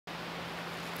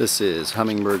This is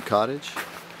Hummingbird Cottage.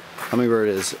 Hummingbird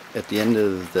is at the end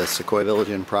of the Sequoia Village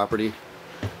Inn property.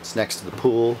 It's next to the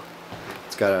pool.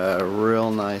 It's got a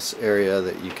real nice area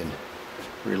that you can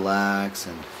relax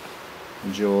and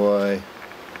enjoy,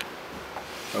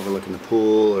 overlooking the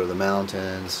pool or the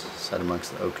mountains, set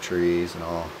amongst the oak trees and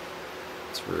all.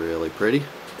 It's really pretty.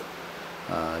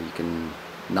 You can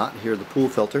not hear the pool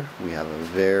filter. We have a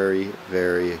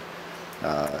very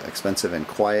expensive and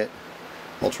quiet,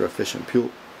 ultra efficient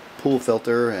pool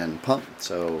filter and pump,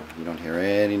 so you don't hear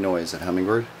any noise at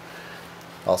Hummingbird.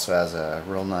 Also has a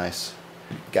real nice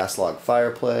gas log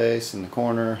fireplace in the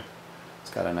corner.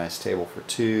 It's got a nice table for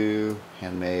two,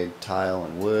 handmade tile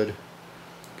and wood. You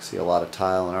can see a lot of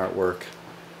tile and artwork.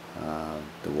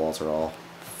 The walls are all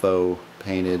faux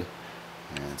painted,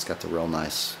 and it's got the real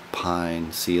nice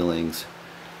pine ceilings.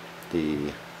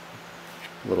 The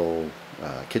little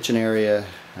kitchen area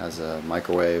has a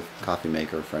microwave, coffee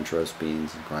maker, French roast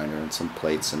beans, and grinder, and some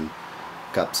plates and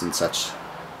cups and such.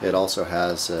 It also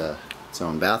has its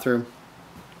own bathroom,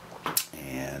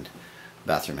 and the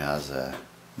bathroom has a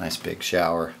nice big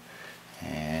shower,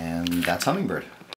 and that's Hummingbird.